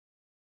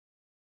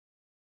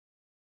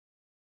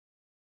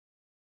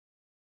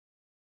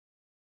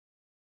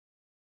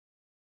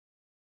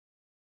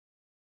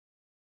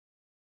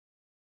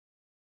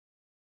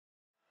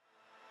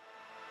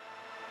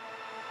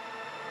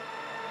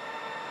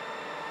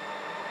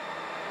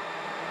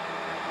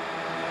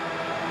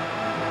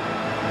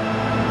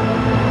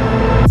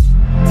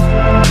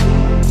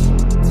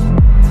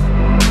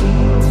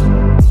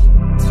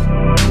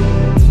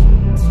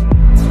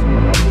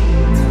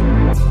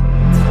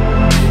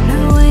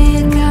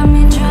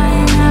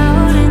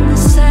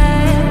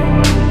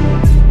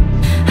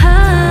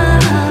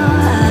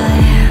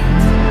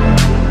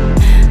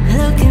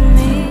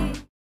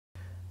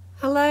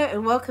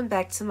welcome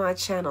back to my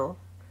channel.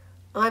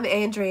 I'm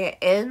Andrea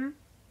M,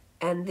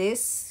 and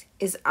this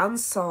is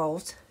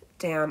Unsolved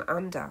Down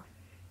Under.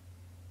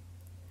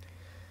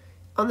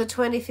 On the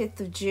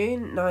 25th of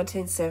June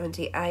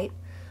 1978,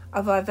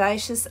 a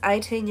vivacious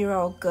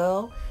 18-year-old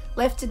girl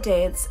left a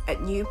dance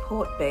at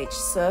Newport Beach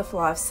Surf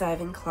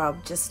Lifesaving Club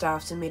just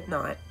after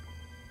midnight.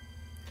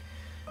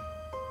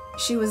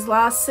 She was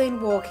last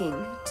seen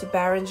walking to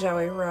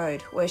Barrenjoey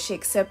Road, where she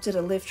accepted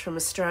a lift from a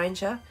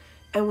stranger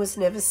and was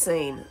never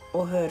seen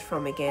or heard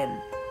from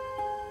again.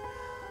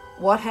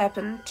 What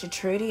happened to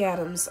Trudie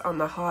Adams on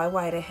the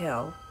highway to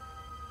hell,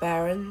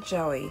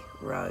 Barrenjoey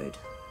Road?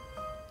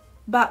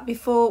 But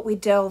before we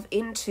delve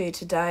into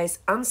today's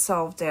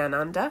Unsolved Down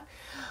Under,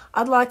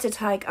 I'd like to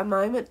take a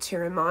moment to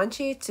remind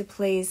you to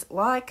please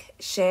like,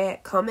 share,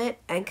 comment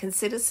and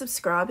consider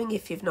subscribing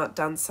if you've not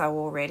done so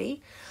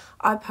already.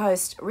 I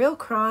post real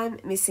crime,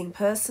 missing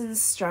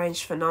persons,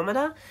 strange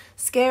phenomena,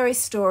 scary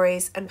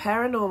stories and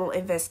paranormal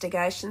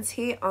investigations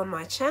here on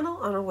my channel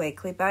on a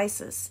weekly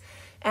basis.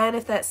 And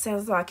if that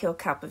sounds like your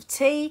cup of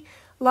tea,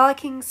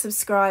 liking,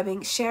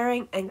 subscribing,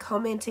 sharing and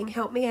commenting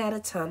help me out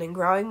a ton in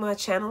growing my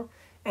channel,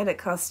 and it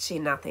costs you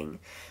nothing.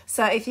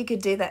 So if you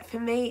could do that for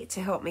me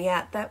to help me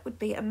out, that would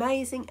be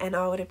amazing and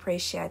I would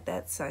appreciate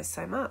that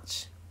so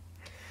much.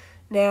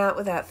 Now,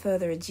 without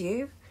further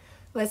ado,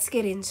 let's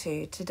get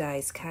into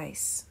today's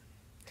case.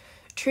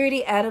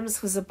 Trudie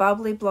Adams was a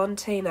bubbly blonde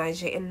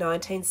teenager in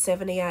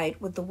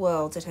 1978 with the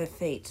world at her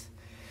feet.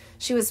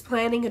 She was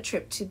planning a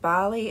trip to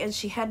Bali and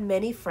she had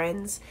many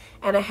friends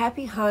and a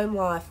happy home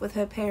life with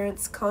her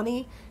parents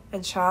Connie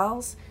and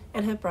Charles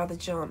and her brother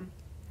John.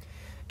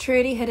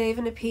 Trudie had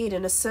even appeared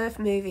in a surf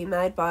movie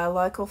made by a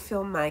local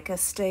filmmaker,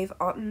 Steve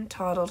Otton,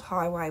 titled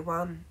Highway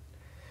 1.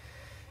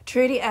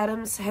 Trudie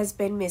Adams has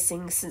been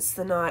missing since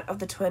the night of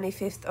the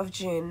 25th of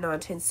June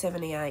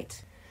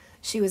 1978.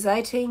 She was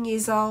 18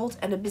 years old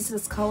and a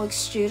business college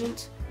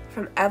student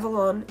from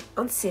Avalon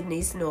on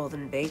Sydney's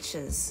northern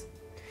beaches.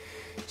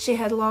 She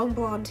had long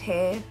blonde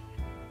hair,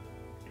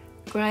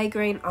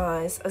 grey-green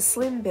eyes, a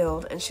slim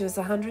build, and she was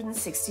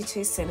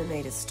 162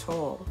 centimetres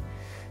tall.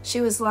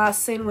 She was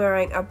last seen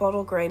wearing a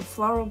bottle green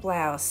floral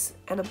blouse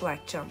and a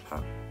black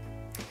jumper.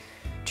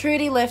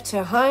 Trudie left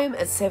her home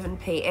at 7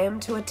 p.m.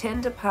 to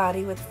attend a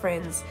party with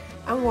friends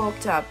and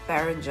walked up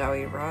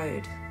Barrenjoey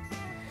Road.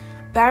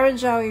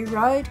 Barrenjoey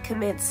Road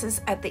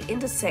commences at the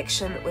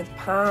intersection with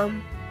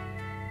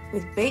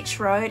Beach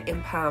Road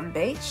in Palm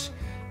Beach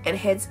and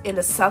heads in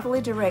a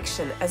southerly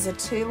direction as a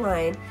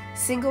two-lane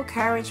single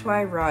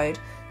carriageway road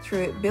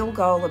through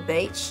Bilgola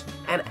Beach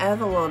and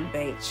Avalon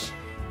Beach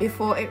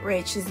before it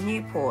reaches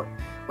Newport,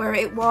 where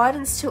it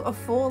widens to a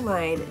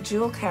four-lane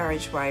dual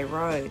carriageway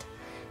road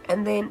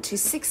and then to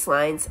 6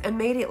 lanes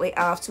immediately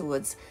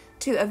afterwards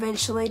to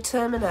eventually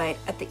terminate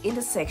at the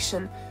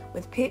intersection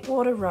with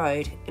Pittwater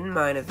Road in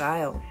Mona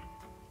Vale.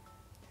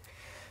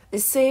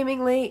 This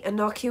seemingly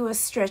innocuous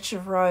stretch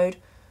of road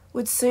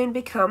would soon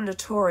become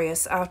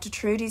notorious after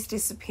Trudie's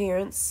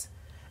disappearance,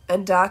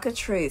 and darker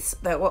truths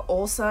that were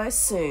also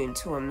soon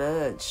to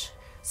emerge.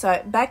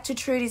 So back to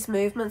Trudie's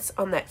movements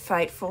on that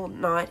fateful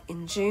night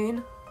in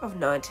June of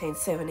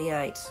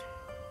 1978.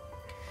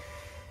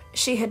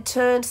 She had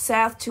turned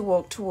south to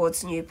walk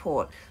towards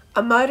Newport.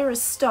 A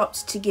motorist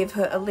stopped to give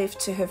her a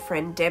lift to her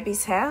friend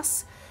Debbie's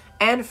house,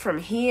 and from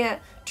here,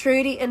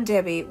 Trudie and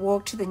Debbie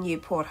walked to the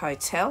Newport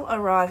Hotel,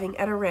 arriving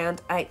at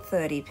around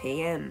 8:30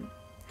 p.m.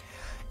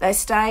 They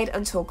stayed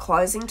until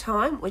closing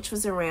time, which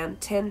was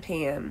around 10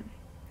 p.m.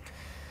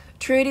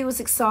 Trudie was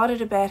excited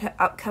about her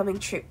upcoming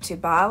trip to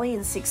Bali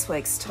in 6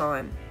 weeks'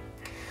 time.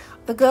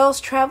 The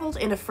girls travelled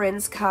in a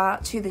friend's car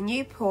to the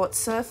Newport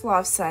Surf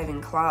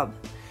Lifesaving Club.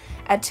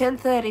 At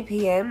 10:30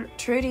 p.m,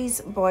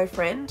 Trudie's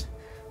boyfriend,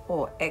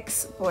 or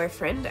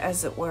ex-boyfriend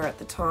as it were at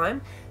the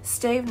time,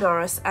 Steve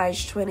Norris,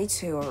 aged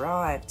 22,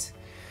 arrived.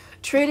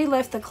 Trudie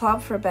left the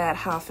club for about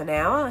half an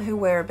hour, her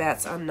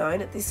whereabouts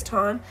unknown at this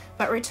time,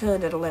 but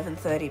returned at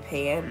 11:30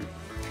 p.m.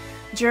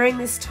 During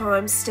this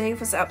time, Steve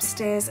was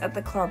upstairs at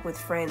the club with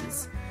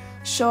friends.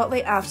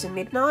 Shortly after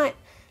midnight,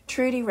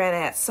 Trudie ran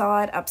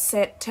outside,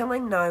 upset,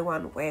 telling no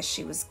one where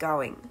she was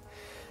going.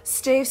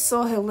 Steve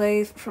saw her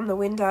leave from the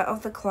window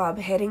of the club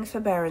heading for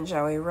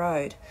Barrenjoey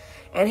Road,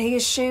 and he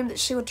assumed that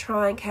she would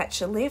try and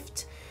catch a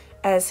lift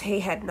as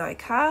he had no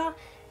car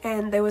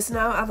and there was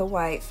no other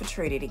way for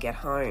Trudie to get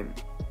home.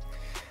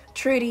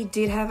 Trudie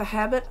did have a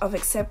habit of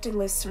accepting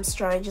lifts from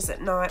strangers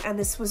at night, and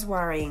this was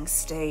worrying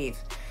Steve.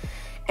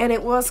 And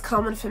it was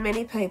common for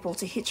many people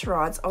to hitch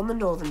rides on the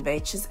northern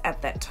beaches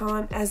at that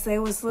time, as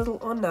there was little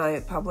or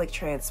no public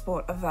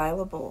transport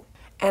available.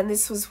 And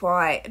this was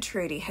why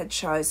Trudie had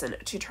chosen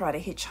to try to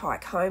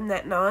hitchhike home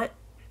that night.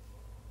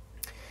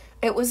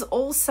 It was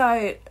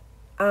also,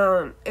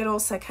 it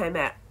also came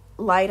out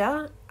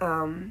later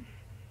in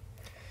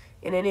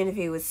an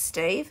interview with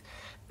Steve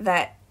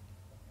that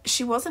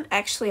she wasn't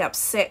actually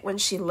upset when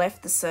she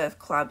left the surf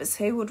club, as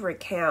he would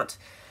recount.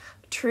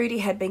 Trudie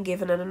had been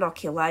given an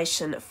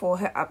inoculation for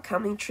her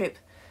upcoming trip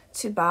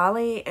to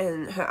Bali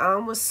and her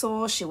arm was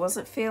sore, she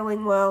wasn't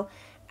feeling well,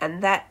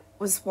 and that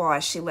was why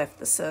she left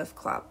the surf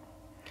club.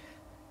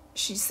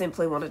 she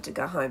simply wanted to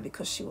go home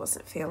because she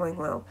wasn't feeling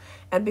well.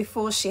 And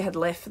before she had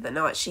left for the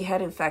night, she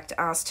had in fact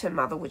asked her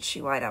mother would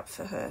she wait up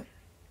for her.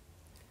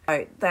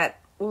 So that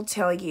will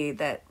tell you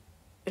that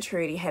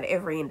Trudie had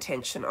every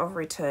intention of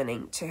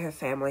returning to her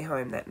family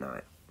home that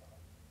night.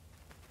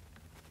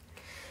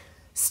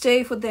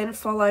 Steve would then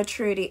follow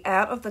Trudie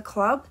out of the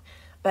club,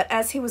 but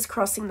as he was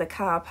crossing the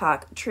car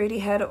park,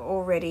 Trudie had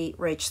already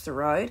reached the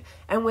road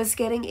and was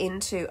getting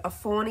into a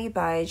fawny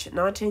beige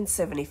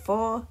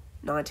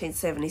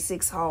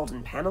 1976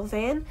 Holden panel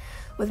van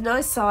with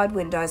no side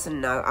windows and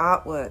no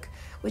artwork,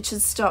 which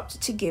had stopped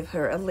to give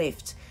her a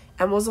lift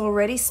and was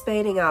already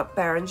speeding up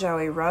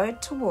Barrenjoey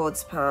Road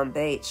towards Palm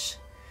Beach.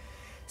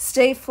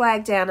 Steve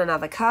flagged down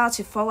another car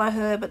to follow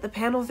her, but the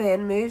panel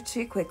van moved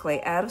too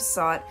quickly out of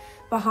sight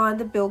behind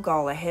the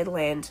Bilgola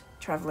headland,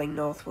 travelling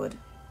northward.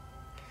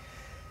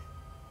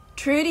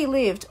 Trudie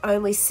lived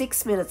only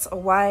 6 minutes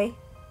away,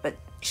 but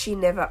she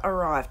never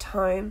arrived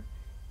home.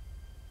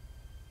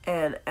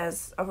 And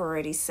as I've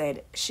already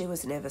said, she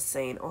was never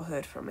seen or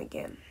heard from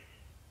again.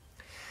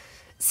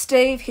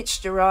 Steve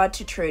hitched a ride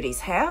to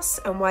Trudie's house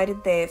and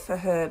waited there for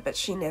her, but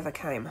she never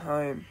came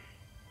home.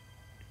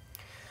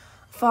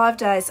 5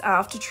 days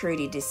after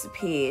Trudie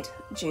disappeared,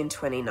 June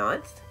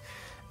 29th,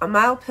 a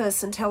male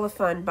person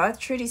telephoned both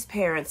Trudie's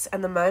parents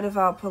and the Mona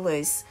Vale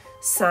police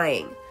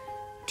saying,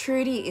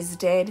 "Trudie is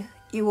dead.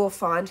 You will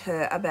find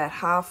her about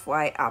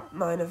halfway up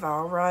Mona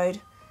Vale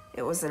Road.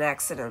 It was an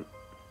accident."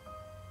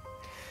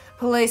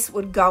 Police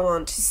would go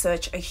on to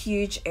search a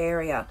huge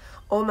area,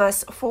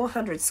 almost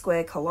 400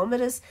 square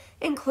kilometres,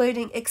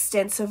 including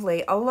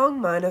extensively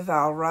along Mona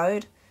Vale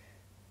Road,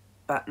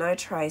 but no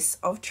trace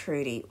of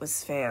Trudie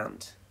was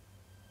found.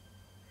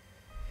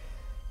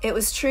 It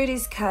was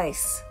Trudie's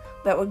case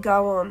that would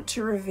go on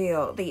to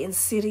reveal the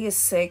insidious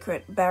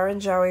secret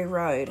Barrenjoey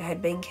Road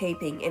had been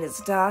keeping in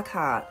its dark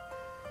heart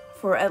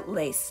for at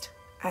least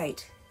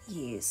 8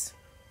 years.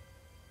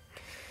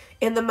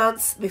 In the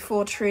months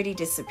before Trudie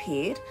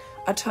disappeared,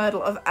 a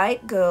total of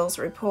 8 girls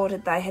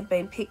reported they had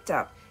been picked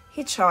up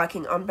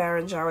hitchhiking on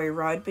Barrenjoey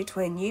Road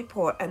between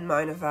Newport and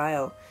Mona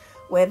Vale,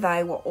 where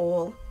they were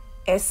all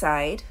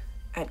SA'd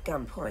at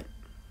gunpoint.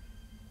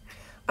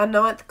 A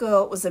 9th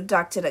girl was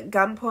abducted at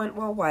gunpoint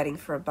while waiting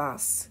for a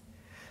bus.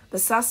 The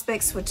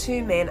suspects were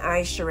 2 men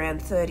aged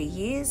around 30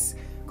 years,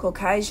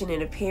 Caucasian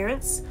in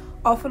appearance,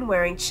 often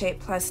wearing cheap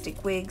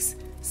plastic wigs,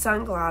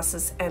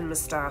 sunglasses and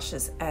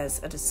moustaches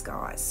as a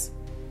disguise.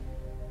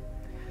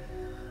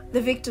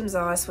 The victims'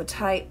 eyes were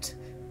taped,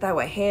 they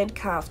were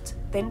handcuffed,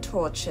 then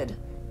tortured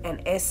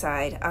and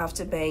SA'd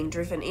after being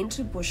driven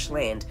into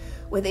bushland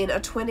within a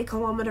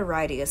 20-kilometre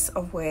radius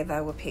of where they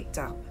were picked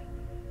up.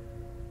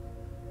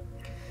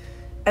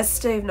 As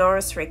Steve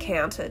Norris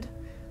recounted,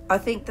 "I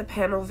think the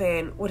panel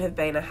van would have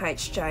been a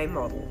HJ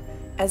model,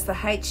 as the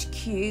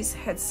HQs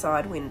had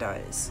side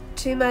windows."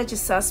 2 major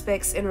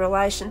suspects in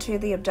relation to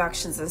the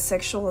abductions and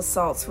sexual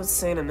assaults would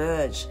soon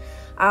emerge,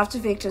 after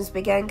victims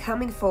began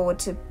coming forward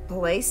to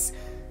police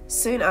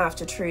soon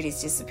after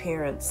Trudie's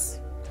disappearance.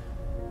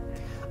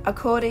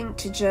 According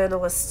to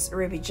journalists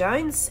Ruby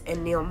Jones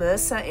and Neil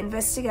Mercer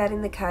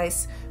investigating the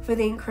case for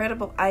the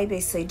incredible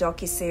ABC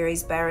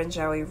docuseries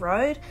Barrenjoey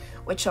Road,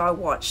 which I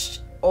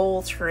watched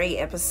all 3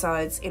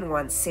 episodes in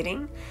one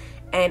sitting.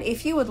 And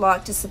if you would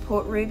like to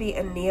support Ruby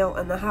and Neil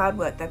and the hard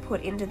work they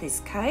put into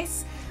this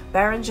case,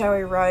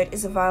 Barrenjoey Road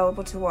is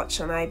available to watch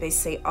on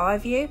ABC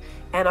iView,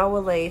 and I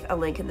will leave a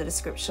link in the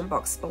description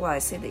box below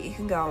so that you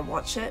can go and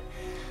watch it.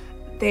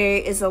 There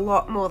is a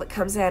lot more that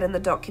comes out in the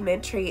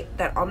documentary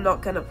that I'm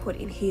not going to put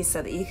in here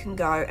so that you can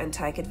go and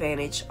take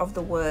advantage of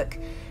the work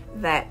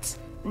that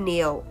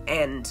Neil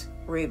and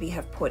Ruby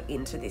have put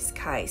into this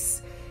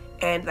case.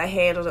 And they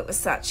handled it with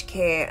such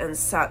care and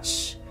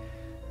such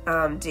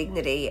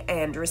dignity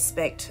and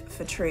respect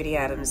for Trudie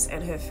Adams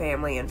and her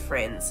family and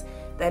friends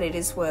that it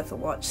is worth a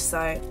watch.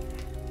 So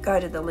go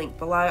to the link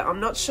below. I'm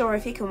not sure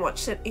if you can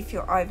watch it if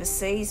you're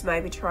overseas,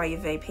 maybe try your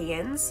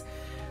VPNs,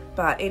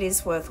 but it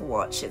is worth a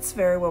watch. It's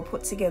very well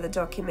put together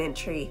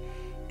documentary,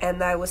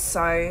 and they were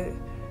so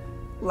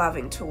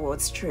loving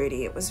towards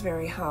Trudie. It was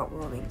very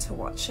heartwarming to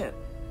watch it,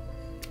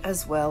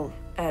 as well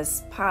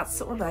as parts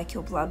that will make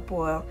your blood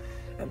boil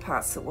and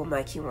parts that will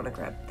make you want to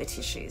grab the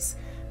tissues.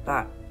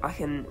 But I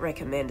can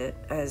recommend it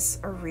as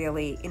a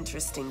really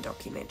interesting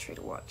documentary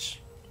to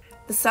watch.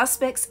 The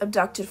suspects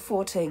abducted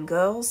 14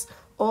 girls,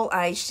 all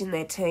aged in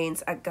their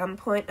teens, at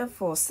gunpoint and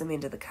forced them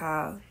into the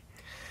car.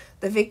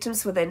 The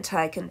victims were then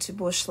taken to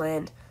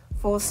bushland,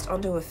 forced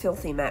onto a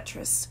filthy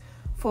mattress,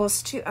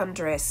 forced to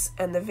undress,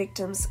 and the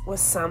victims, were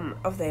some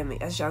of them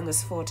as young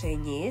as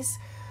 14 years,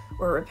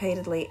 were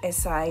repeatedly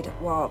SA'd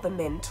while the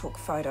men took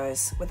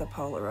photos with a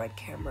Polaroid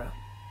camera.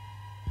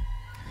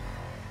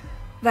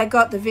 They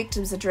got the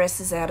victims'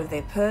 addresses out of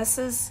their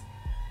purses,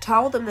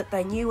 told them that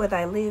they knew where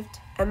they lived,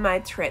 and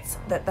made threats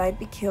that they'd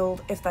be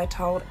killed if they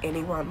told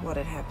anyone what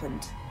had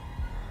happened.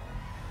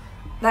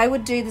 They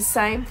would do the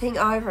same thing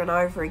over and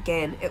over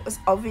again. It was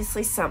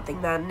obviously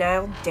something they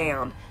nailed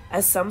down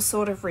as some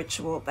sort of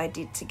ritual they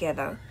did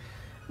together,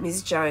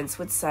 Ms. Jones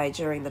would say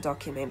during the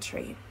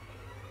documentary.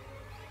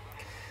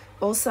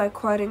 Also,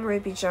 quoting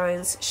Ruby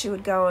Jones, she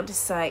would go on to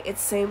say, "It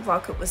seemed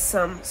like it was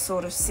some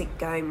sort of sick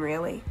game,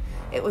 really.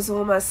 It was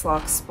almost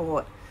like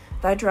sport.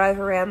 They drove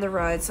around the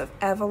roads of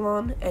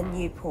Avalon and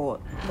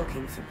Newport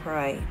looking for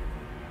prey."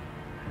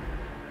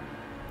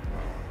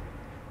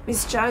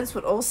 Miss Jones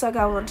would also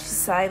go on to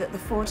say that the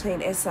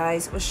 14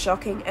 essays were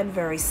shocking and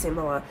very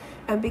similar,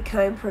 and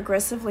became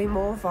progressively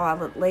more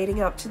violent leading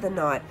up to the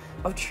night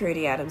of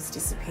Trudie Adams'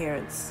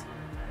 disappearance.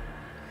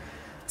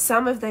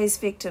 Some of these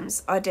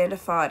victims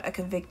identified a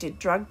convicted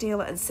drug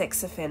dealer and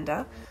sex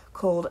offender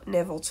called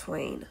Neville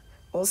Tween,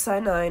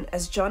 also known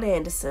as John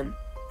Anderson,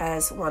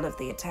 as one of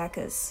the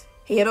attackers.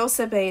 He had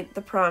also been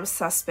the prime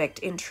suspect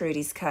in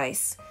Trudie's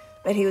case,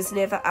 but he was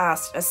never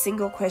asked a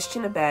single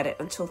question about it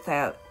until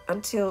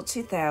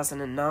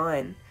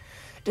 2009.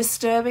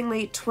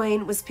 Disturbingly,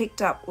 Tween was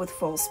picked up with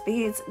false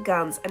beards,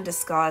 guns and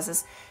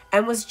disguises,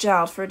 and was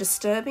jailed for a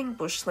disturbing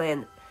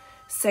bushland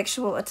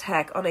sexual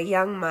attack on a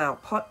young male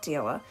pot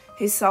dealer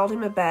who sold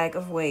him a bag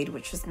of weed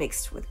which was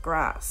mixed with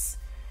grass.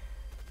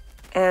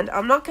 And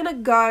I'm not going to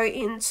go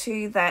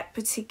into that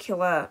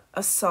particular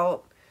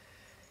assault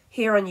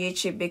here on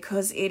YouTube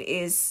because it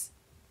is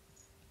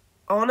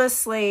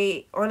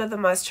honestly one of the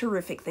most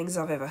horrific things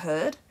I've ever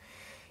heard.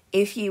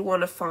 If you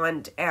want to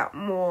find out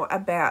more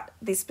about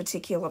this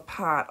particular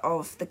part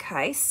of the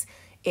case,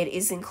 it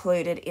is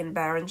included in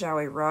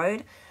Barrenjoey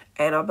Road,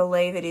 and I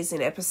believe it is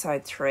in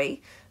episode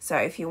 3. So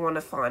if you want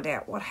to find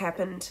out what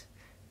happened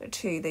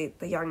to the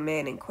young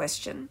man in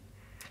question,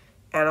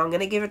 and I'm going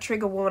to give a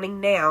trigger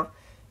warning now,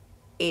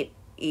 it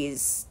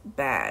is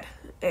bad.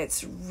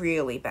 It's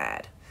really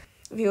bad.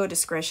 Viewer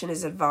discretion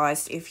is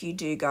advised if you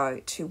do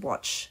go to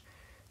watch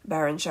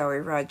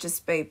Barrenjoey Road.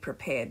 Just be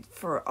prepared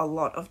for a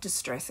lot of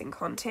distressing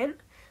content,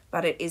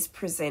 but it is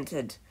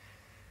presented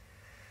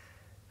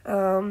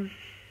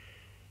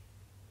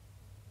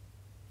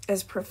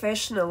as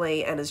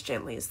professionally and as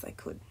gently as they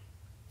could.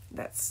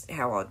 That's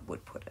how I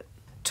would put it.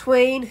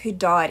 Tween, who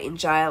died in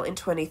jail in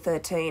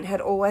 2013,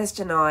 had always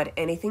denied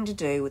anything to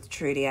do with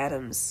Trudie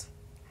Adams.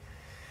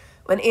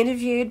 When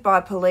interviewed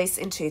by police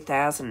in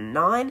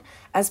 2009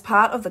 as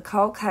part of the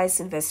cold case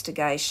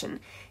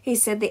investigation, he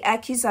said the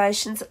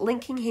accusations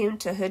linking him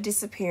to her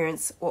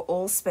disappearance were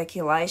all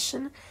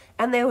speculation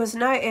and there was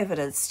no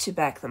evidence to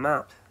back them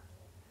up.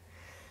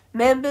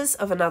 Members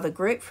of another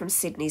group from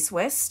Sydney's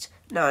West,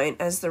 known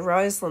as the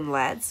Roseland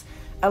Lads,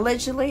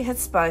 allegedly had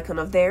spoken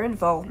of their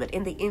involvement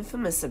in the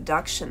infamous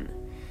abduction,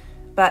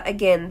 but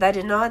again they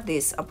denied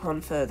this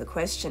upon further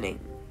questioning.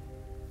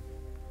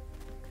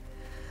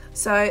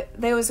 So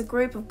there was a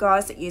group of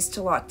guys that used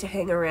to like to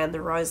hang around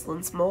the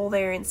Roselands Mall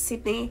there in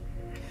Sydney,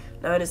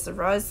 known as the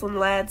Roseland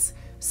Lads.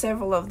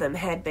 Several of them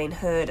had been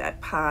heard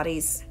at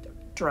parties,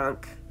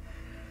 drunk,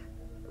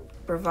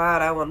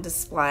 bravado on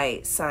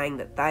display, saying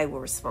that they were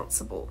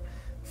responsible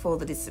for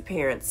the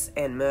disappearance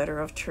and murder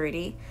of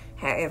Trudie.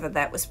 However,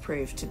 that was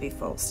proved to be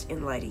false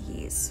in later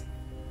years.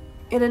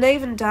 In an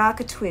even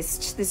darker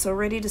twist to this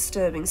already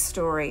disturbing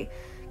story,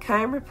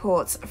 came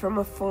reports from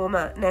a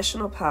former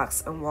National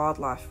Parks and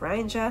Wildlife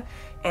Ranger,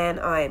 and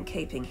I am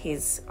keeping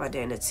his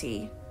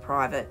identity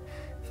private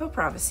for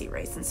privacy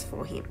reasons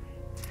for him.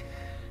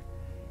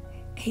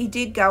 He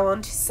did go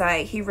on to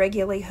say he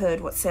regularly heard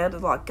what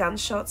sounded like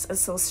gunshots and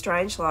saw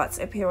strange lights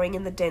appearing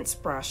in the dense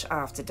brush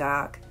after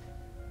dark.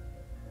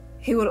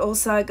 He would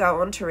also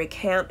go on to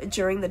recount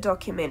during the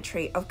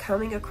documentary of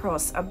coming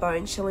across a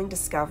bone-chilling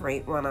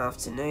discovery one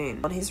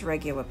afternoon on his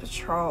regular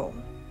patrol.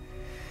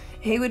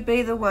 He would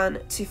be the one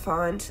to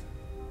find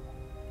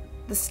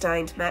the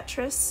stained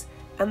mattress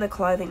and the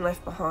clothing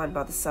left behind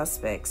by the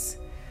suspects,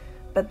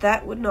 but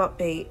that would not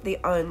be the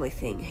only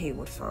thing he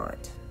would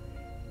find.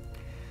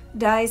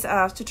 Days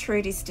after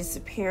Trudie's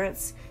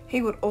disappearance,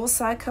 he would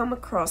also come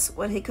across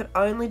what he could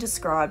only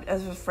describe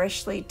as a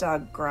freshly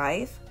dug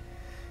grave,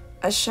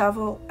 a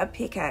shovel, a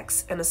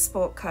pickaxe, and a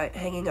sport coat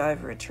hanging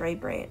over a tree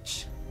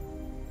branch.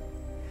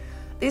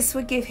 This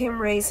would give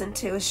him reason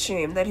to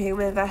assume that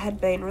whoever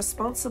had been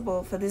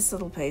responsible for this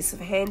little piece of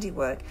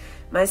handiwork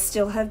may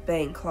still have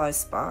been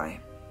close by.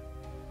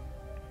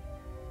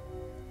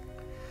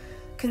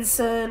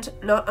 Concerned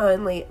not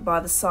only by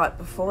the sight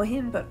before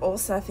him, but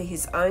also for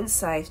his own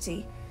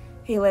safety,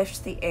 he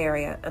left the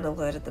area and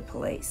alerted the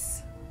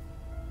police.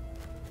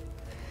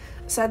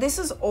 So this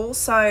is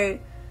also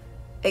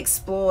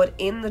explored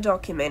in the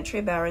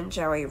documentary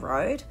Barrenjoey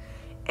Road,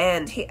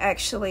 and he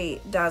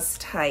actually does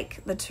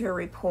take the two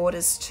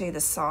reporters to the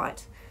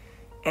site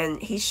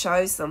and he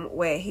shows them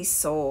where he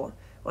saw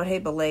what he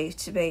believed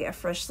to be a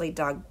freshly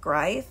dug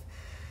grave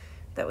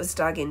that was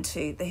dug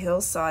into the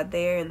hillside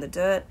there in the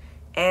dirt,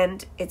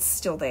 and it's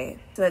still there.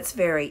 So that's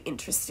very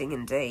interesting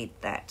indeed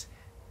that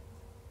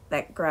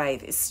that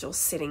grave is still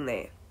sitting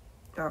there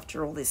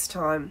after all this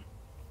time,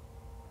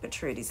 but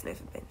Trudie's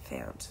never been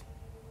found.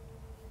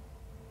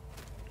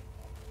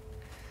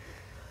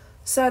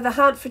 So the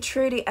hunt for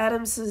Trudie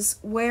Adams's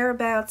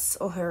whereabouts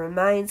or her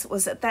remains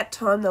was at that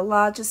time the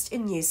largest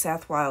in New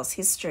South Wales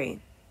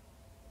history.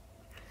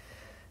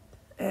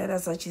 And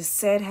as I just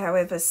said,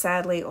 however,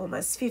 sadly,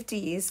 almost 50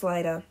 years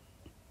later,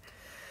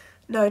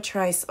 no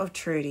trace of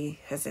Trudie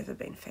has ever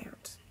been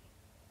found.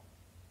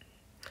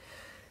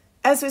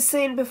 As we've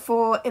seen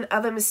before in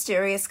other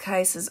mysterious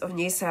cases of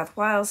New South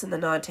Wales in the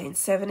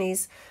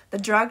 1970s, the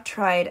drug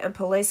trade and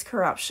police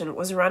corruption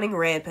was running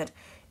rampant,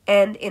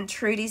 and in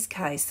Trudie's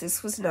case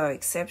this was no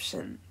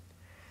exception,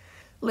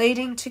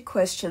 leading to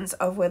questions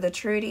of whether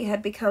Trudie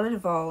had become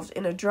involved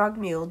in a drug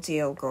mule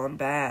deal gone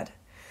bad.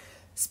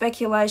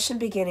 Speculation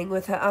beginning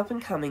with her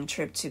up-and-coming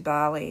trip to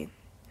Bali.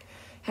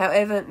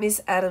 However,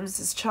 Miss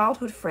Adams's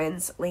childhood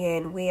friends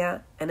Leanne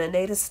Weir and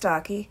Anita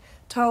Starkey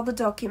told the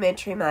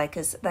documentary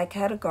makers they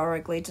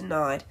categorically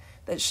denied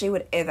that she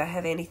would ever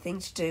have anything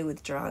to do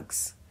with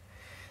drugs.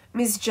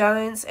 Ms.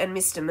 Jones and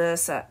Mr.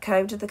 Mercer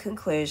came to the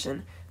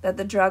conclusion that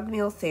the drug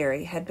mule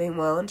theory had been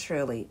well and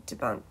truly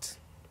debunked.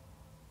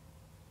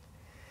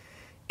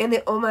 In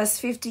the almost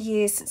 50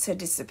 years since her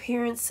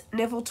disappearance,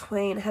 Neville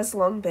Tween has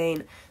long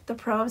been the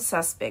prime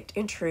suspect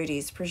in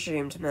Trudie's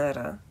presumed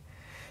murder.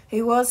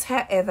 He was,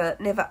 however,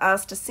 never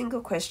asked a single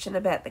question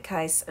about the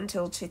case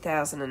until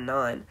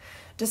 2009,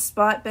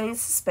 despite being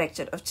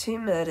suspected of 2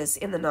 murders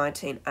in the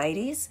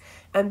 1980s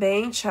and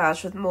being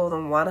charged with more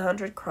than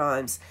 100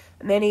 crimes,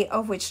 many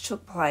of which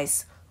took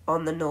place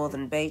on the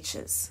northern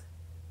beaches.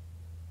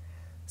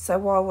 So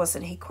why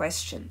wasn't he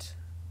questioned?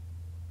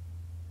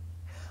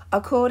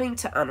 According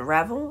to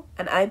Unravel,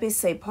 an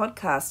ABC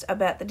podcast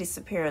about the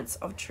disappearance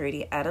of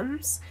Trudie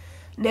Adams,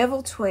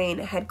 Neville Tween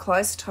had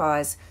close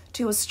ties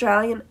to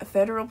Australian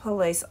Federal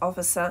Police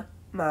officer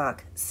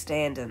Mark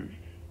Standen.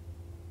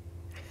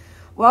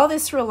 While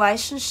this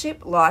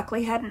relationship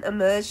likely hadn't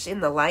emerged in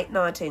the late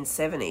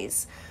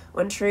 1970s,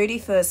 when Trudie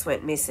first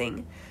went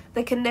missing,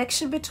 the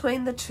connection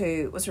between the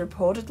two was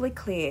reportedly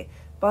clear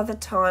by the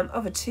time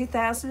of a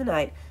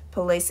 2008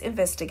 police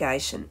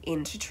investigation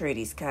into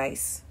Trudie's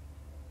case.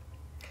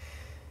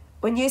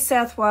 When New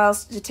South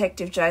Wales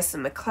Detective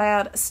Jason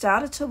McLeod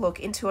started to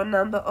look into a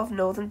number of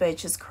Northern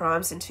Beaches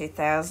crimes in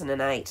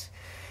 2008,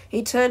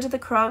 he turned to the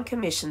Crime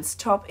Commission's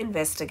top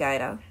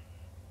investigator,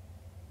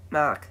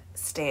 Mark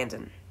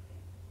Standen.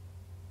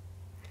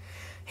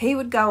 He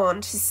would go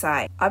on to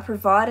say, "I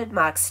provided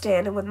Mark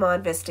Standen with my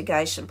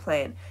investigation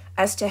plan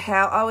as to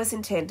how I was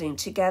intending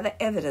to gather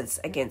evidence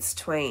against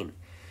Tween,"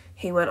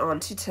 he went on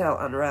to tell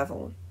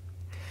Unravel.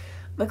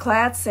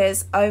 McLeod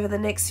says over the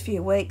next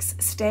few weeks,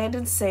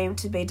 Standen seemed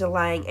to be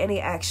delaying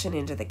any action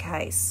into the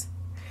case.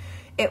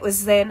 It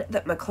was then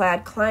that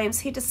McLeod claims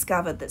he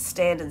discovered that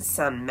Standen's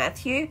son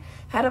Matthew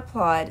had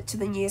applied to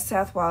the New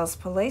South Wales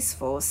Police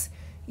Force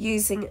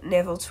using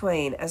Neville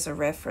Tween as a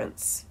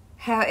reference.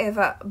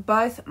 However,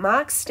 both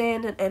Mark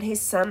Standen and his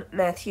son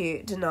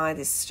Matthew deny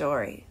this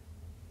story.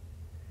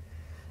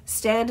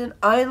 Standen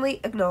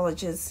only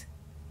acknowledges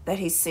that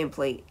he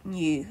simply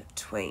knew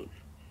Tween.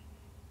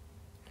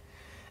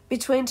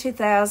 Between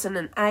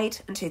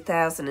 2008 and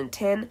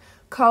 2010,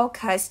 cold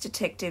case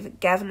detective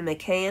Gavin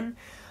McKeon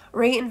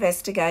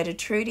reinvestigated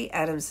Trudie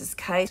Adams's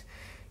case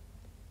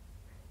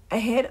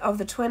ahead of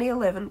the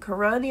 2011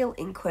 coronial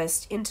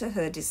inquest into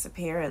her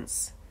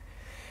disappearance.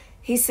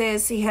 He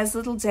says he has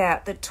little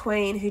doubt that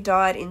Tween, who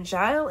died in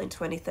jail in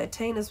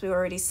 2013, as we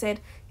already said,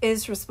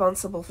 is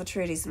responsible for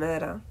Trudie's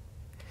murder.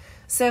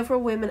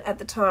 Several women at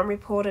the time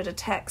reported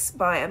attacks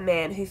by a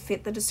man who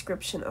fit the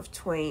description of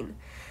Tween,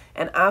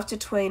 and after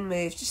Tween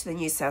moved to the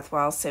New South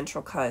Wales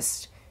Central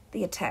Coast,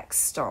 the attacks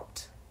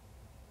stopped.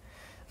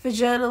 For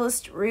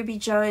journalist Ruby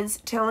Jones,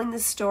 telling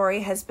this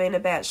story has been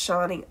about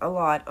shining a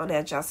light on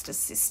our justice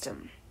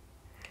system.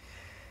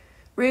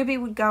 Ruby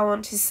would go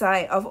on to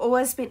say, "I've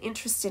always been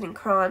interested in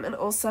crime and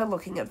also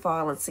looking at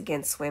violence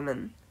against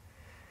women.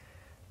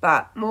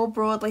 But more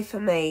broadly for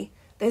me,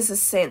 there's a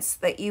sense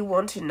that you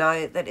want to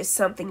know that if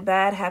something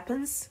bad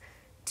happens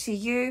to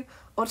you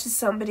or to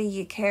somebody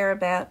you care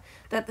about,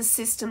 that the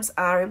systems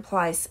are in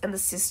place and the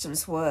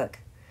systems work,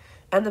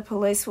 and the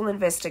police will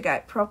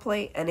investigate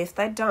properly, and if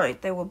they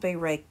don't, there will be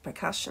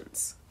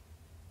repercussions."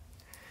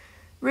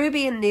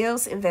 Ruby and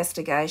Neil's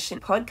investigation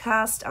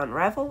podcast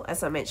Unravel,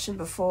 as I mentioned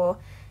before,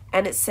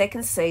 and its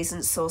second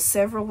season saw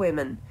several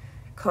women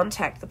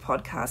contact the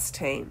podcast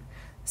team,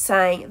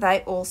 saying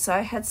they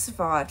also had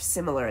survived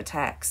similar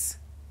attacks.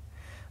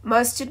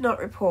 Most did not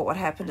report what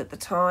happened at the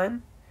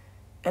time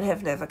and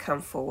have never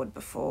come forward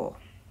before.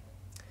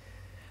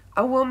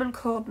 A woman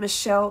called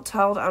Michelle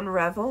told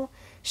Unravel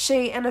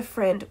she and a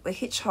friend were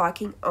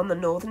hitchhiking on the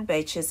Northern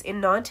Beaches in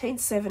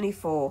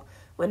 1974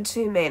 when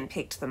 2 men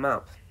picked them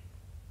up.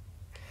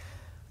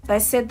 They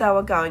said they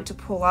were going to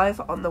pull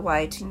over on the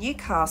way to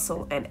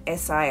Newcastle and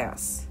SA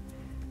us.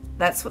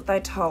 That's what they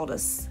told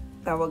us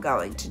they were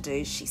going to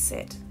do, she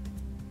said.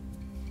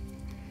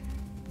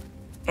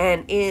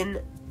 And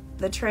in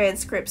the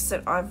transcripts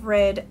that I've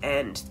read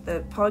and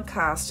the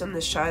podcast and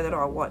the show that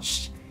I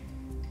watched,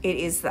 it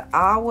is the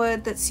R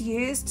word that's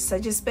used, so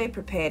just be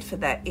prepared for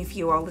that if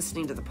you are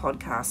listening to the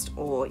podcast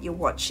or you're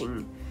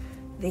watching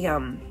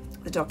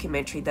the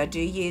documentary. They do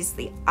use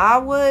the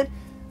R word.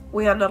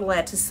 We are not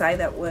allowed to say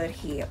that word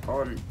here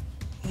on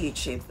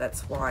YouTube.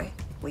 That's why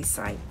we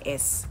say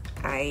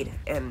S-aid,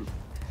 and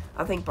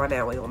I think by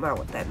now we all know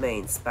what that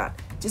means, but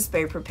just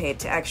be prepared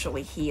to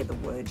actually hear the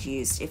word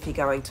used if you're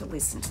going to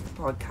listen to the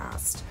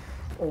podcast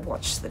or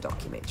watch the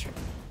documentary.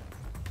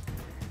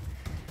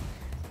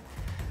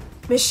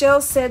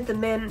 Michelle said the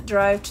men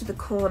drove to the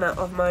corner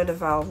of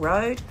Unravel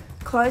Road,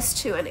 close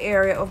to an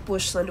area of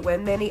bushland where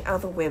many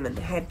other women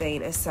had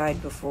been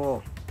essayed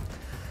before.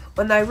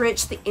 When they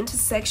reached the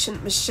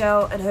intersection,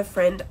 Michelle and her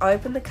friend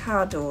opened the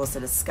car doors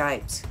and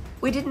escaped.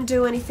 We didn't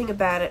do anything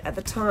about it at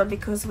the time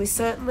because we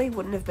certainly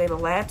wouldn't have been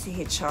allowed to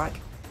hitchhike,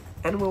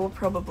 and we were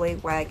probably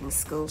wagging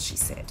school, she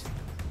said.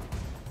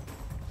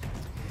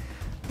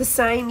 The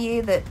same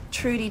year that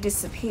Trudie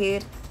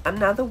disappeared,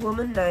 another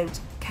woman named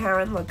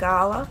Karen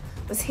Lagala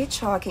was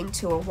hitchhiking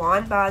to a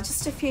wine bar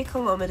just a few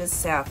kilometres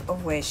south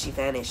of where she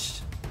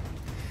vanished.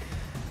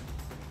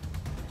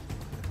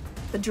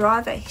 The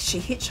driver she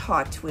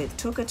hitchhiked with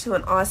took her to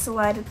an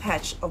isolated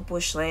patch of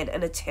bushland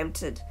and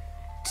attempted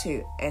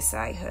to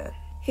essay her.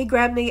 He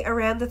grabbed me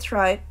around the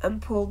throat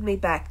and pulled me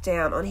back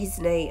down on his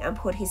knee and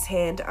put his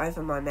hand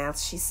over my mouth,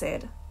 she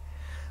said.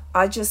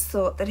 I just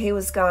thought that he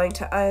was going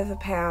to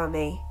overpower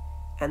me,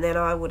 and then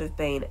I would have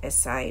been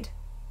essayed,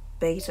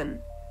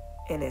 beaten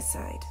and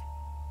essayed.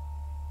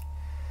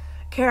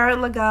 Karen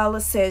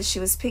Lagala says she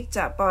was picked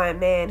up by a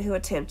man who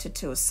attempted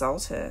to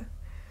assault her.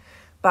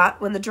 But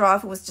when the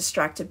driver was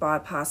distracted by a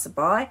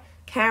passerby,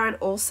 Karen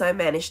also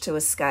managed to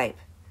escape.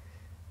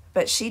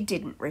 But she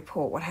didn't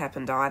report what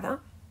happened either.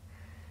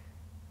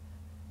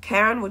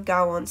 Karen would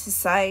go on to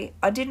say,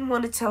 I didn't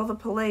want to tell the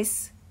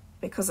police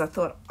because I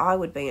thought I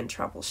would be in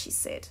trouble, she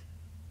said.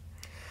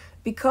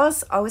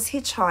 Because I was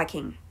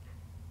hitchhiking,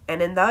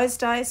 and in those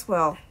days,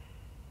 well,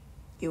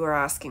 you were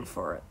asking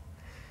for it.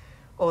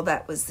 Or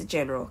that was the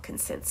general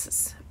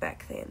consensus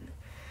back then.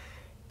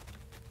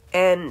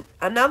 And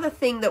another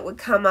thing that would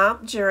come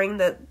up during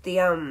the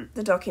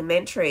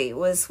documentary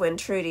was when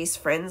Trudie's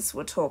friends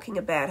were talking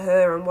about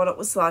her and what it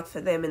was like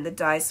for them in the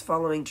days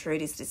following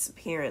Trudie's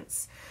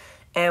disappearance.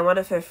 And one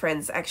of her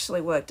friends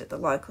actually worked at the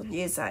local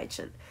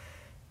newsagent.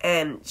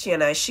 And,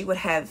 she would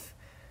have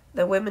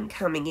the women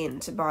coming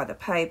in to buy the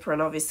paper,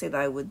 and obviously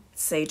they would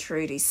see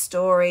Trudie's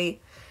story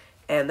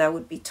and they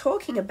would be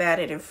talking about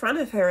it in front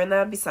of her, and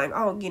they'd be saying,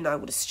 oh,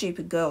 what a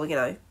stupid girl,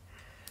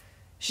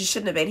 she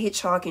shouldn't have been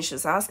hitchhiking, she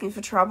was asking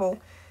for trouble,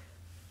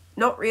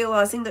 not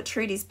realising that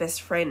Trudie's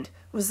best friend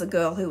was the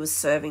girl who was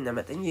serving them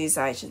at the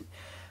newsagent.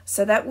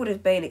 So that would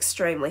have been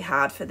extremely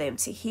hard for them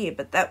to hear,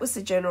 but that was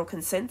the general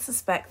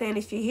consensus back then.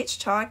 If you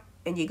hitchhiked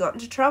and you got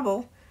into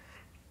trouble,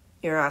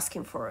 you're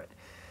asking for it,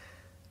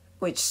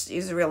 which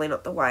is really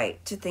not the way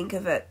to think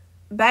of it.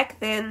 Back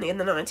then, in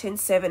the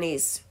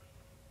 1970s,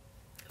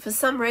 for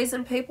some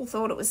reason, people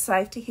thought it was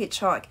safe to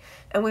hitchhike,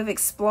 and we've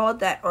explored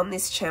that on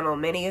this channel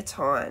many a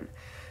time.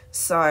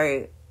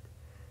 So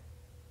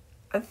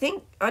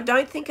I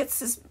don't think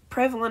it's as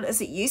prevalent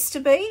as it used to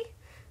be,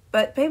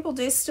 but people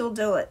do still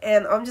do it.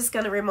 And I'm just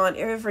going to remind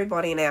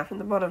everybody now from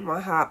the bottom of my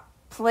heart,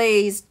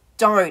 please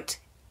don't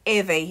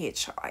ever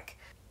hitchhike.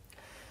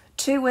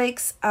 2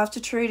 weeks after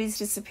Trudie's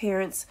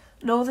disappearance,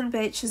 Northern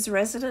Beaches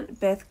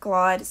resident Beth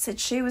Glide said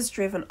she was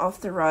driven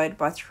off the road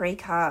by 3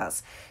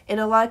 cars in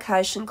a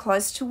location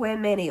close to where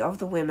many of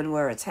the women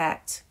were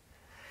attacked.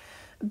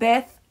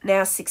 Beth,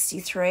 now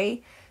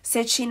 63,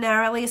 said she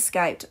narrowly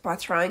escaped by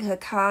throwing her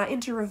car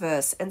into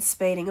reverse and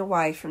speeding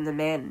away from the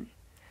men.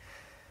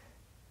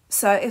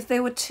 So if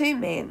there were 2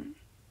 men,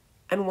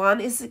 and one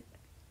is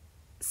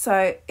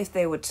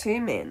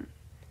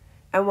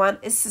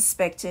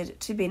suspected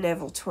to be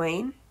Neville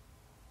Tween,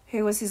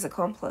 who was his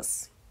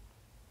accomplice?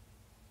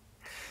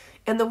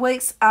 In the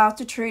weeks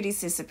after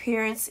Trudie's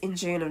disappearance in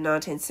June of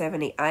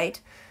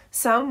 1978,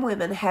 some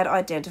women had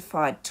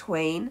identified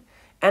Tween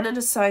and an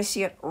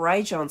associate,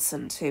 Ray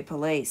Johnson, to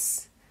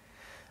police.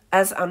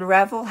 As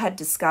Unravel had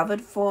discovered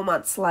 4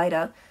 months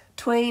later,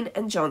 Tween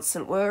and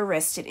Johnson were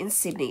arrested in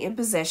Sydney in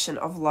possession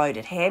of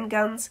loaded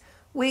handguns,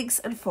 wigs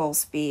and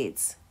false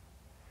beards.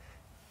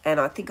 And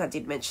I think I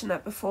did mention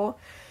that before.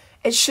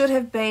 It should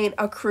have been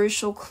a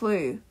crucial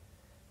clue,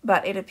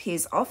 but it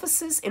appears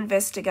officers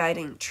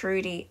investigating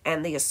Trudie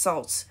and the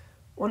assaults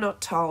were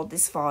not told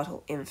this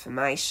vital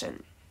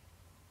information.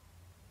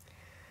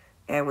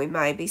 And we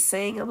may be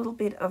seeing a little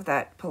bit of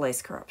that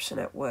police corruption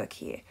at work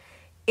here.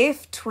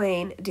 If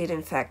Tween did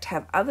in fact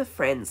have other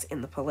friends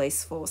in the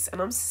police force,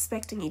 and I'm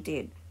suspecting he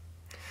did.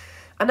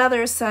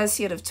 Another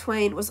associate of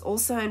Tween was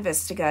also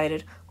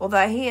investigated,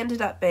 although he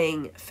ended up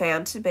being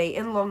found to be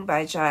in Long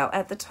Bay Jail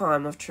at the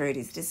time of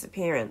Trudie's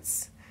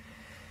disappearance.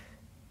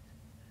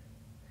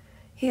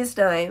 His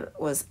name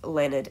was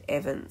Leonard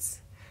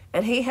Evans,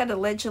 and he had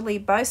allegedly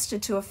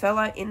boasted to a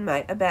fellow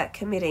inmate about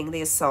committing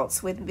the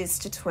assaults with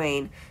Mr.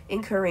 Tween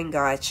in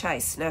Ku-ring-gai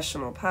Chase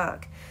National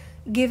Park,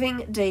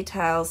 giving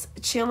details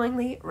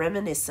chillingly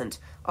reminiscent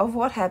of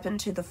what happened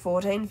to the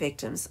 14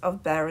 victims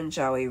of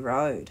Barrenjoey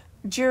Road.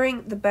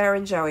 During the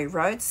Barrenjoey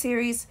Road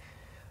series,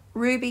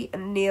 Ruby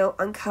and Neil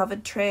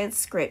uncovered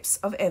transcripts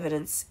of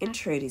evidence in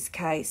Trudie's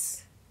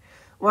case.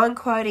 One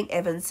quoting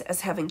Evans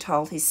as having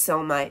told his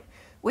cellmate,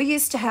 "We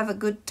used to have a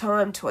good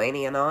time,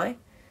 Tweenie and I.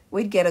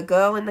 We'd get a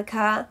girl in the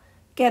car,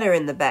 get her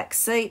in the back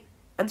seat,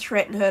 and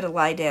threaten her to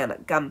lay down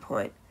at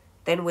gunpoint.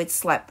 Then we'd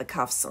slap the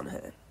cuffs on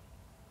her.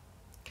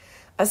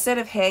 A set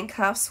of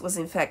handcuffs was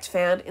in fact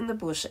found in the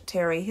bush at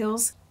Terry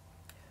Hills,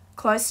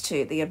 close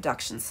to the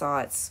abduction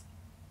sites.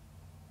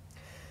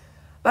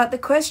 But the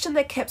question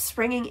that kept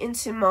springing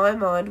into my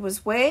mind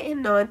was, where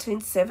in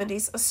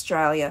 1970s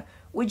Australia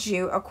would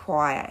you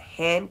acquire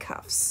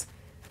handcuffs?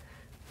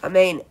 I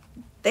mean,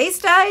 these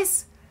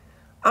days,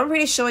 I'm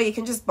pretty sure you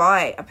can just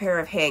buy a pair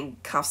of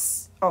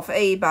handcuffs off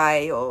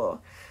eBay or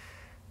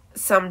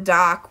some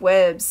dark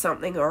web,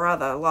 something or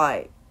other,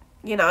 like,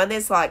 you know, and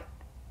there's like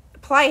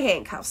play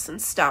handcuffs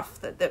and stuff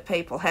that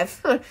people have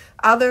for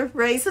other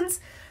reasons,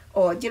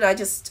 or, you know,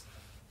 just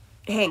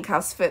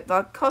handcuffs for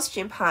like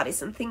costume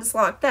parties and things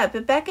like that.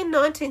 But back in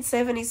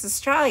 1970s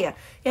Australia,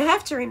 you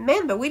have to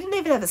remember, we didn't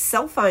even have a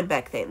cell phone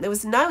back then. There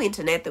was no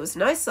internet, there was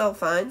no cell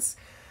phones.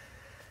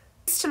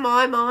 This, to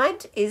my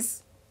mind,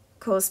 is, of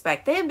course,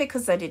 back then,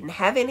 because they didn't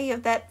have any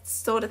of that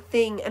sort of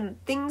thing,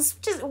 and things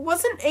just, it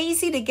wasn't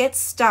easy to get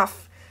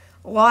stuff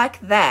like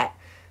that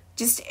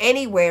just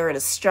anywhere in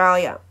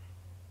Australia.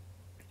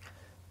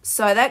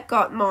 So that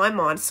got my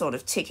mind sort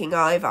of ticking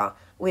over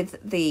with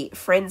the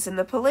friends in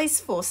the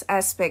police force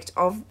aspect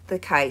of the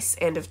case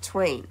and of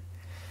tween.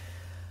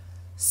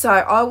 So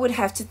I would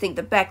have to think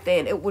that back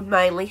then it would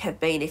mainly have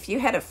been if you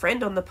had a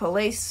friend on the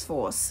police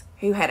force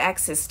who had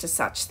access to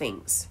such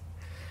things.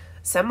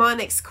 So my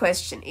next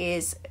question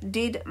is,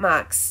 did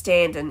Mark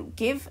Standen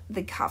give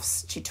the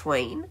cuffs to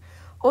tween,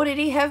 or did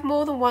he have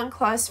more than one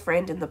close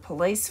friend in the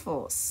police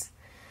force?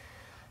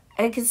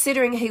 And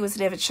considering he was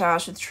never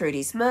charged with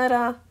Trudie's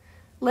murder,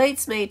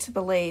 leads me to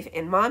believe,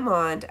 in my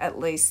mind at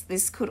least,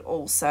 this could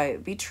also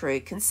be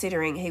true,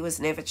 considering he was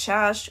never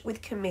charged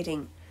with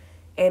committing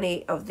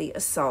any of the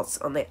assaults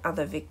on the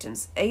other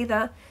victims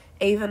either,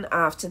 even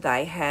after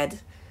they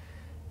had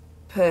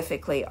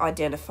perfectly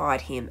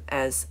identified him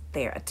as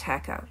their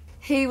attacker.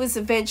 He was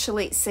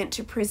eventually sent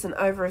to prison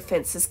over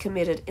offences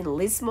committed in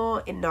Lismore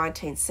in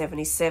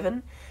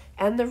 1977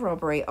 and the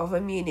robbery of a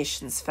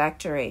munitions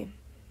factory.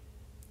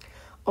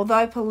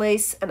 Although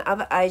police and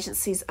other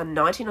agencies are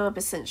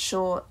 99%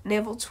 sure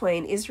Neville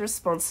Tween is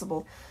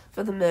responsible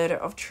for the murder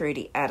of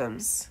Trudie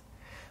Adams.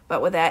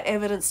 But without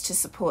evidence to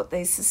support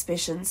these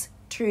suspicions,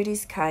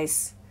 Trudie's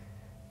case,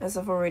 as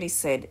I've already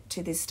said,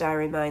 to this day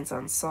remains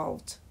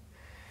unsolved.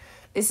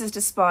 This is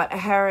despite a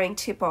harrowing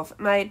tip-off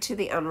made to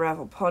the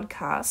Unravel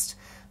podcast.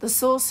 The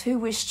source, who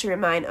wished to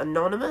remain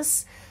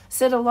anonymous,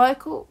 said a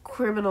local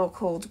criminal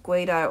called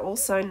Guido,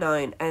 also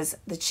known as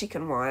the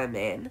Chicken Wire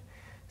Man,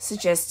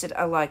 suggested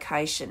a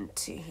location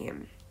to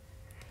him.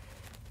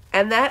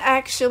 And that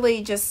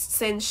actually just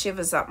sends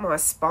shivers up my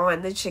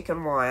spine, the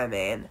Chicken Wire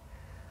Man.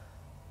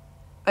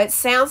 It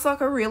sounds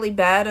like a really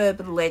bad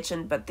urban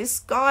legend, but this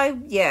guy,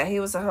 yeah, he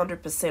was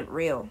 100%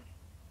 real.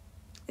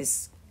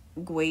 This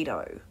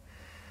Guido,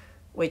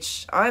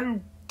 which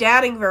I'm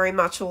doubting very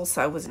much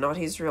also was not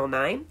his real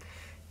name,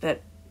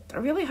 but I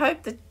really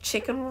hope the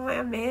Chicken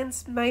Wire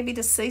Man's maybe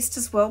deceased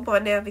as well by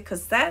now,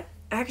 because that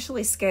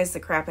actually scares the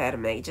crap out of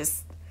me,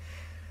 just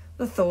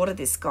the thought of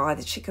this guy,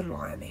 the Chicken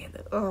Wire Man.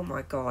 Oh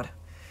my God.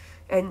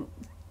 And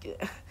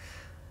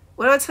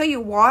when I tell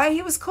you why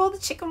he was called the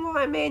Chicken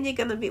Wire Man, you're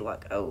going to be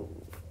like, oh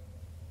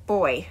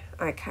boy,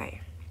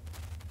 okay.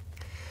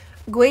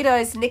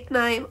 Guido's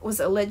nickname was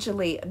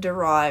allegedly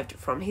derived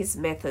from his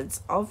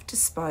methods of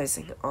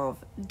disposing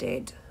of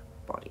dead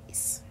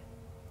bodies.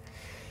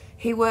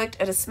 He worked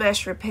at a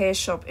smash repair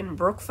shop in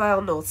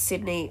Brookvale, North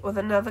Sydney, with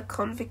another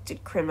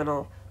convicted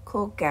criminal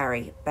called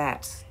Gary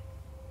Batt.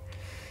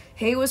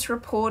 He was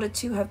reported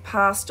to have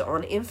passed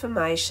on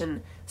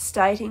information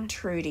stating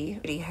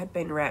Trudie had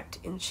been wrapped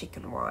in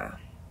chicken wire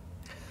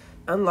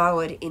and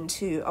lowered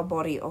into a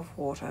body of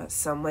water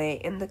somewhere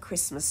in the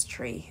Christmas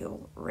Tree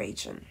Hill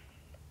region.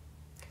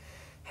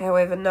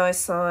 However, no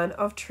sign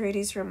of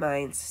Trudie's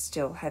remains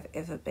still have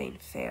ever been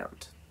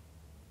found.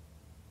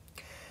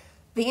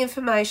 The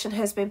information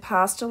has been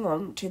passed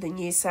along to the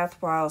New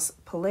South Wales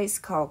Police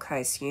Cold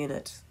Case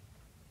Unit.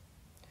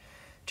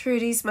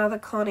 Trudie's mother,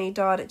 Connie,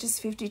 died at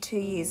just 52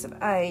 years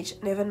of age,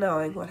 never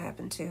knowing what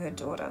happened to her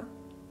daughter,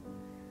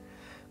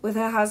 with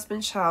her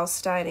husband Charles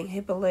stating he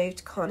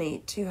believed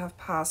Connie to have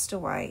passed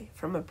away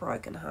from a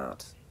broken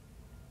heart.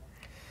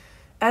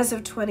 As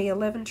of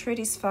 2011,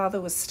 Trudie's father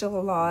was still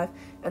alive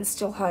and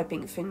still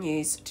hoping for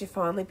news to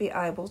finally be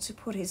able to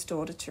put his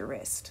daughter to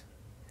rest.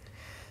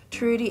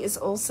 Trudie is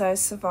also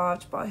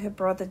survived by her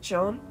brother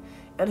John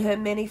and her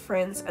many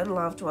friends and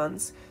loved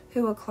ones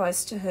who were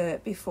close to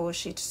her before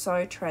she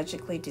so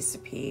tragically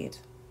disappeared.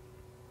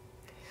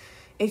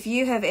 If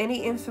you have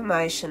any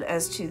information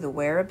as to the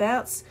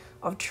whereabouts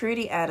of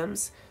Trudie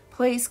Adams,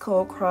 please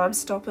call Crime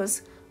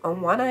Stoppers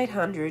on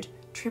 1800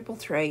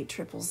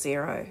 333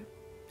 000.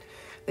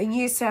 The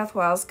New South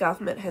Wales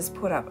Government has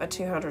put up a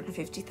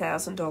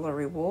 $250,000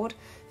 reward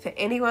for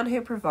anyone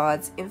who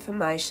provides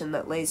information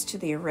that leads to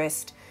the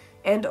arrest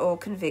and or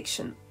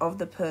conviction of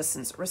the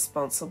persons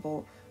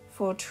responsible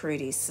for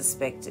Trudie's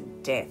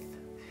suspected death.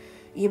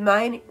 You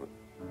may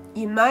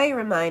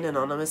remain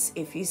anonymous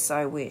if you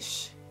so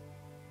wish.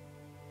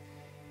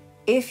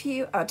 If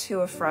you are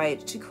too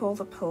afraid to call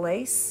the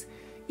police,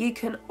 you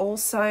can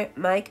also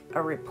make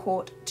a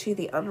report to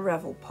the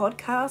Unravel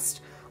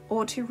podcast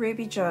or to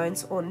Ruby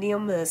Jones or Neil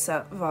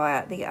Mercer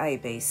via the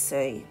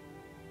ABC.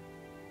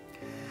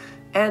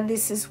 And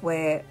this is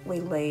where we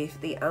leave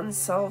the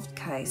unsolved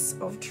case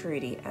of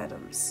Trudie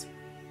Adams.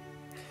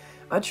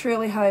 I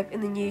truly hope in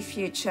the near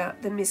future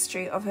the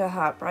mystery of her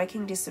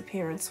heartbreaking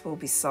disappearance will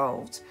be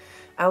solved,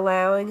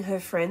 allowing her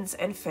friends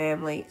and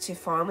family to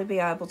finally be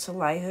able to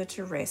lay her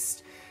to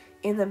rest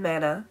in the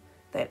manner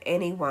that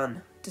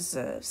anyone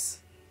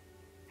deserves.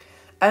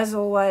 As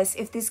always,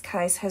 if this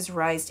case has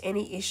raised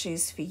any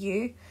issues for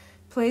you,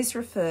 please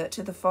refer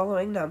to the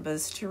following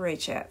numbers to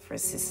reach out for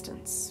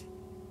assistance.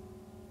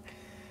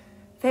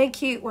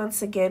 Thank you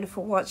once again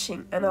for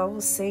watching, and I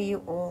will see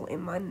you all in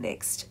my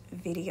next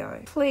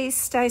video. Please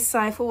stay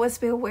safe, always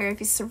be aware of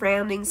your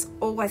surroundings,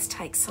 always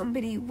take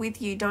somebody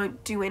with you,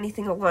 don't do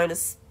anything alone,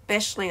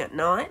 especially at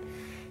night.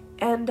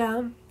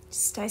 And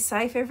stay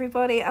safe,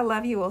 everybody. I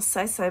love you all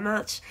so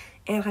much,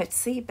 and I hope to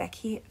see you back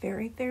here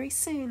very, very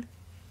soon.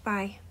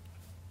 Bye.